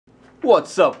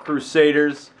What's up,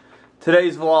 Crusaders?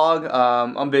 Today's vlog,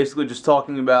 I'm basically just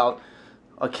talking about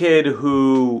a kid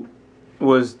who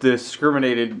was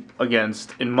discriminated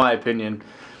against, in my opinion.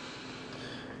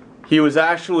 He was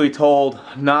actually told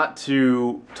not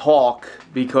to talk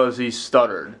because he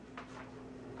stuttered.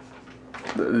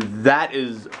 That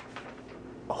is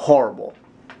horrible.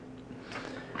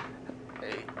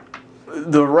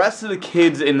 The rest of the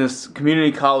kids in this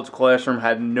community college classroom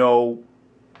had no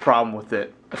problem with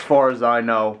it, as far as I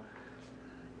know.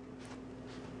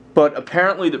 But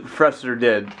apparently the professor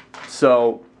did.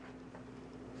 So,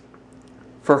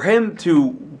 for him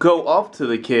to go up to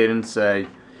the kid and say,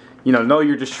 you know, no,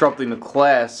 you're disrupting the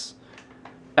class,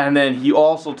 and then he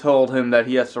also told him that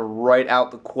he has to write out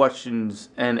the questions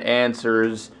and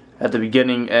answers at the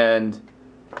beginning and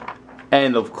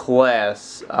end of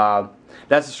class,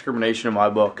 that's discrimination in my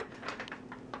book.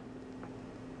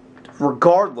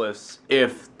 Regardless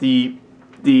if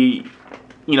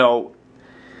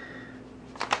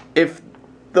if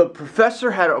the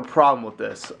professor had a problem with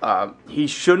this, he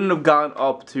shouldn't have gone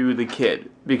up to the kid,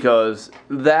 because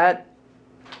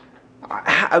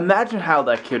imagine how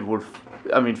that kid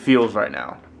feels right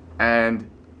now, and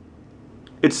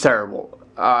it's terrible.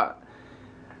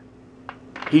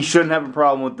 He shouldn't have a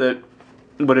problem with it,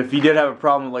 but if he did have a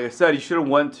problem, like I said, he should have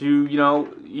went to,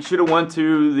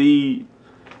 the,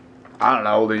 I don't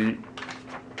know, the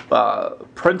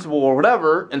principal or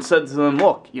whatever, and said to them,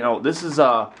 look, this is,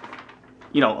 I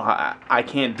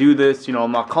can't do this,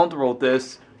 I'm not comfortable with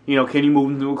this, can you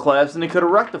move into a class? And they could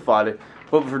have rectified it.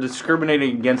 But for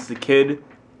discriminating against the kid,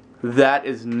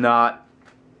 that's not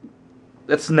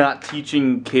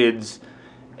teaching kids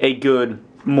a good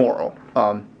moral.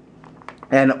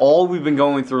 And all we've been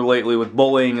going through lately with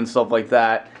bullying and stuff like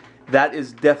that, that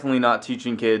is definitely not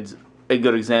teaching kids a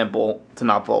good example to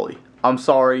not bully. I'm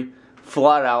sorry,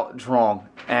 flat out, it's wrong.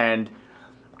 And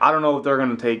I don't know if they're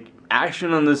going to take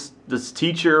action on this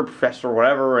teacher, professor,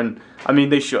 whatever, and I mean,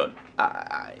 they should.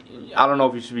 I don't know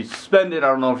if he should be suspended, I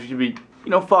don't know if he should be,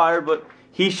 fired, but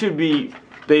he should be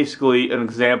basically an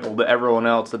example to everyone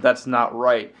else that that's not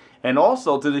right. And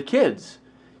also to the kids.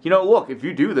 Look, if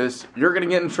you do this, you're going to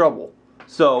get in trouble.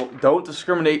 So don't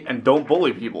discriminate and don't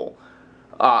bully people.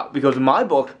 Because in my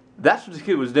book, that's what this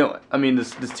kid was doing. I mean,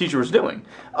 this teacher was doing.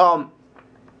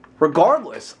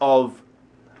 Regardless of,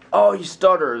 oh, he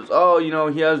stutters, oh,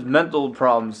 he has mental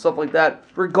problems, stuff like that.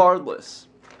 Regardless,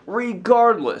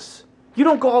 you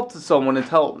don't go up to someone and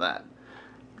tell them that.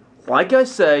 Like I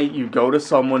say, you go to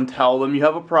someone, tell them you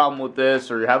have a problem with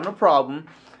this, or you're having a problem,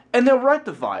 and they'll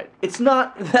rectify it. It's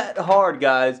not that hard,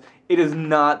 guys. It is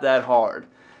not that hard.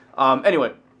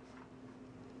 Anyway,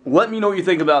 let me know what you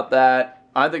think about that.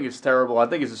 I think it's terrible. I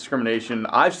think it's discrimination.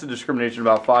 I've said discrimination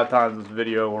about 5 times in this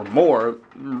video or more,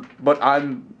 but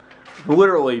I'm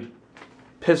literally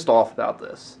pissed off about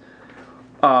this.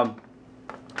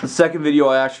 The second video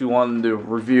I actually wanted to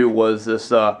review was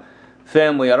this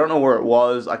family. I don't know where it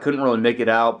was. I couldn't really make it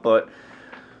out, but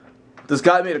this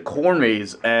guy made a corn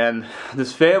maze, and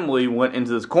this family went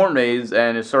into this corn maze,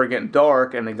 and it started getting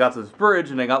dark, and they got to this bridge,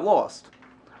 and they got lost.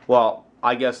 Well,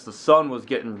 I guess the son was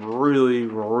getting really,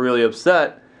 really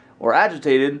upset or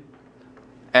agitated,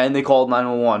 and they called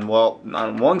 911. Well,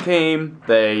 911 came.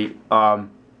 They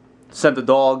sent the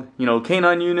dog,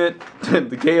 canine unit.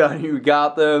 The canine unit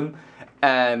got them,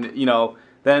 and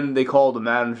then they called the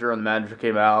manager, and the manager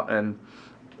came out and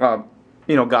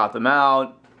got them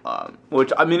out.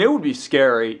 Which, I mean, it would be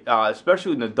scary,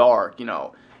 especially in the dark.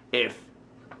 If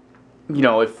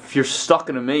you're stuck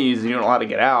in a maze and you don't know how to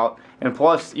get out. And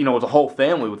plus, it's a whole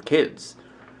family with kids.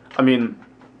 I mean,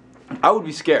 I would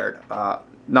be scared.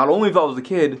 Not only if I was a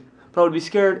kid, but I would be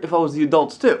scared if I was the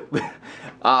adults too.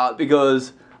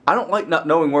 Because I don't like not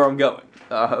knowing where I'm going.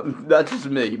 That's just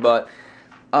me. But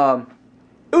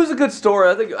it was a good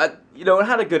story. I think, it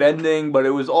had a good ending, but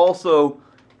it was also,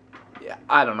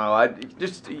 I don't know.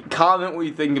 Just comment what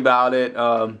you think about it.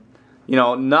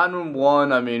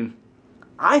 911, I mean,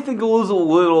 I think it was a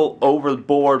little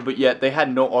overboard, but yet they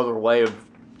had no other way of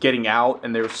getting out,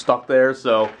 and they were stuck there.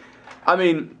 So, I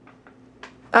mean,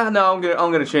 no, I'm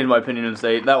gonna change my opinion and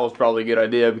say that was probably a good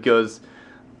idea, because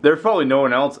there's probably no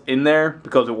one else in there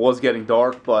because it was getting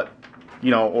dark, but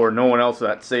or no one else in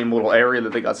that same little area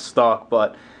that they got stuck.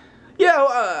 But yeah,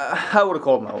 I would have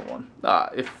called 911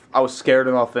 if I was scared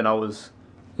enough and I was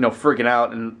freaking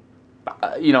out, and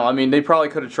I mean, they probably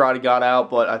could have tried to got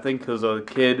out, but I think because a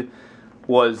kid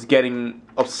was getting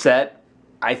upset,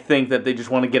 I think that they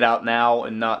just want to get out now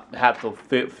and not have to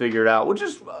figure it out, which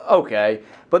is okay.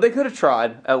 But they could have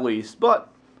tried, at least.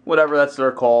 But whatever, that's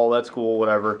their call. That's cool,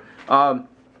 whatever. Comment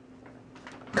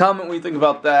what you think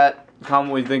about that.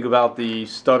 comment what you think about the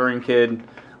stuttering kid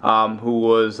who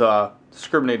was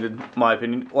discriminated, in my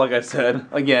opinion, like I said,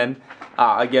 again,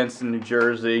 against in New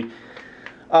Jersey.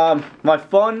 My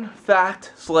fun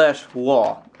fact /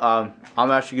 law.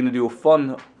 I'm actually going to do a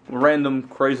fun, random,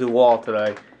 crazy law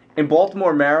today. In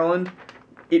Baltimore, Maryland,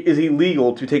 it is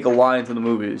illegal to take a lion to the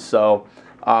movies. So,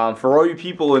 for all you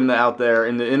people out there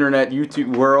in the internet,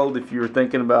 YouTube world, if you're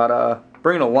thinking about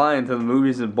bringing a lion to the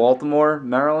movies in Baltimore,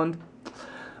 Maryland,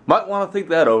 might want to think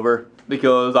that over,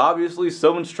 because obviously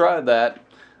someone's tried that.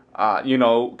 You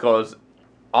know, because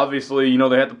obviously, you know,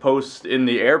 they have to post in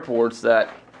the airports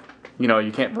that, you know,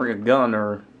 you can't bring a gun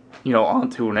or, you know,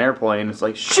 onto an airplane. It's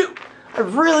like, shoot, I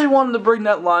really wanted to bring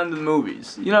that line to the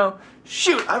movies. You know,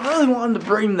 shoot, I really wanted to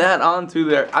bring that onto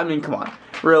there. I mean, come on,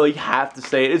 really have to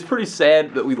say it. It's pretty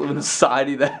sad that we live in a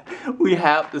society that we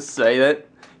have to say that.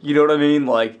 You know what I mean?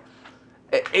 Like,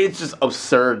 it's just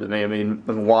absurd to me. I mean,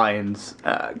 the lions,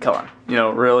 come on, you know,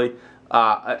 really.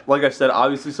 Like I said,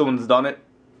 obviously someone's done it,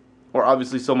 or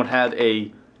obviously someone had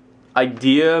a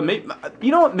idea. Maybe,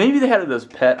 you know what? Maybe they had it as a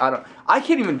pet. I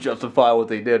can't even justify what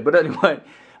they did. But anyway,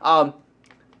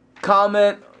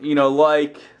 comment, you know,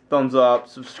 like, thumbs up,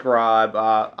 subscribe.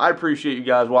 I appreciate you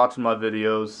guys watching my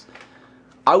videos.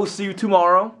 I will see you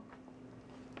tomorrow.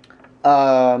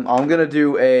 I'm gonna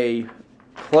do a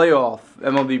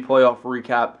MLB playoff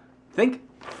recap. I think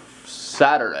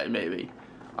Saturday maybe,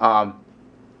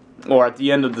 or at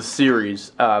the end of the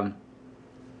series.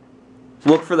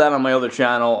 Look for that on my other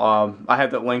channel. I have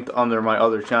that linked under my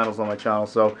other channels on my channel,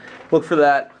 so look for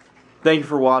that. Thank you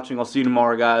for watching. I'll see you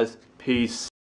tomorrow, guys. Peace.